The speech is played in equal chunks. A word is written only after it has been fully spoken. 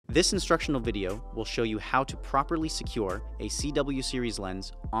This instructional video will show you how to properly secure a CW series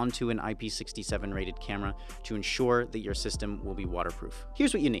lens onto an IP67 rated camera to ensure that your system will be waterproof.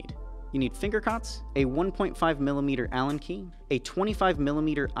 Here's what you need. You need finger cots, a 1.5mm Allen key, a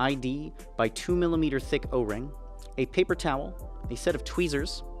 25mm ID by 2mm thick O-ring, a paper towel, a set of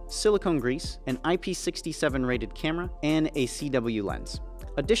tweezers, silicone grease, an IP67 rated camera, and a CW lens.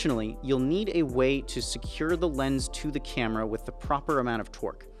 Additionally, you'll need a way to secure the lens to the camera with the proper amount of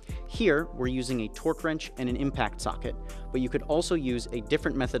torque. Here, we're using a torque wrench and an impact socket, but you could also use a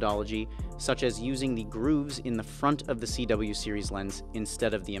different methodology, such as using the grooves in the front of the CW series lens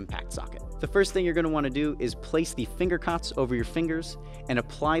instead of the impact socket. The first thing you're going to want to do is place the finger cots over your fingers and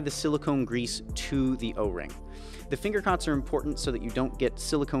apply the silicone grease to the O-ring. The finger cots are important so that you don't get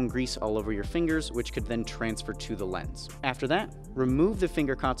silicone grease all over your fingers, which could then transfer to the lens. After that, remove the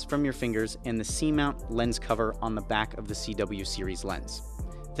finger cots from your fingers and the C-mount lens cover on the back of the CW series lens.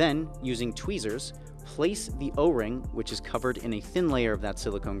 Then, using tweezers, place the O-ring, which is covered in a thin layer of that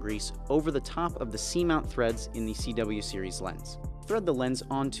silicone grease, over the top of the C-mount threads in the CW series lens. Thread the lens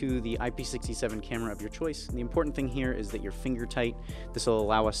onto the IP67 camera of your choice. The important thing here is that you're finger tight. This will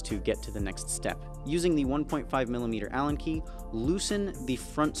allow us to get to the next step. Using the 1.5mm Allen key, loosen the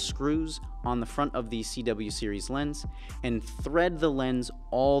front screws on the front of the CW series lens and thread the lens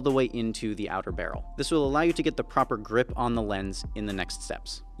all the way into the outer barrel. This will allow you to get the proper grip on the lens in the next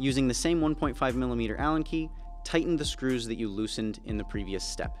steps. Using the same 1.5mm Allen key, tighten the screws that you loosened in the previous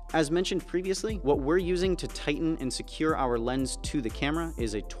step. As mentioned previously, what we're using to tighten and secure our lens to the camera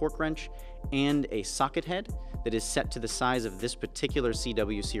is a torque wrench and a socket head that is set to the size of this particular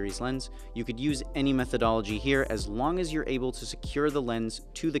CW series lens. You could use any methodology here as long as you're able to secure the lens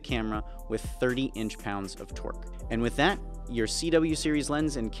to the camera with 30 inch-pounds of torque. And with that, your CW series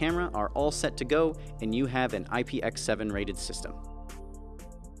lens and camera are all set to go, and you have an IPX7 rated system.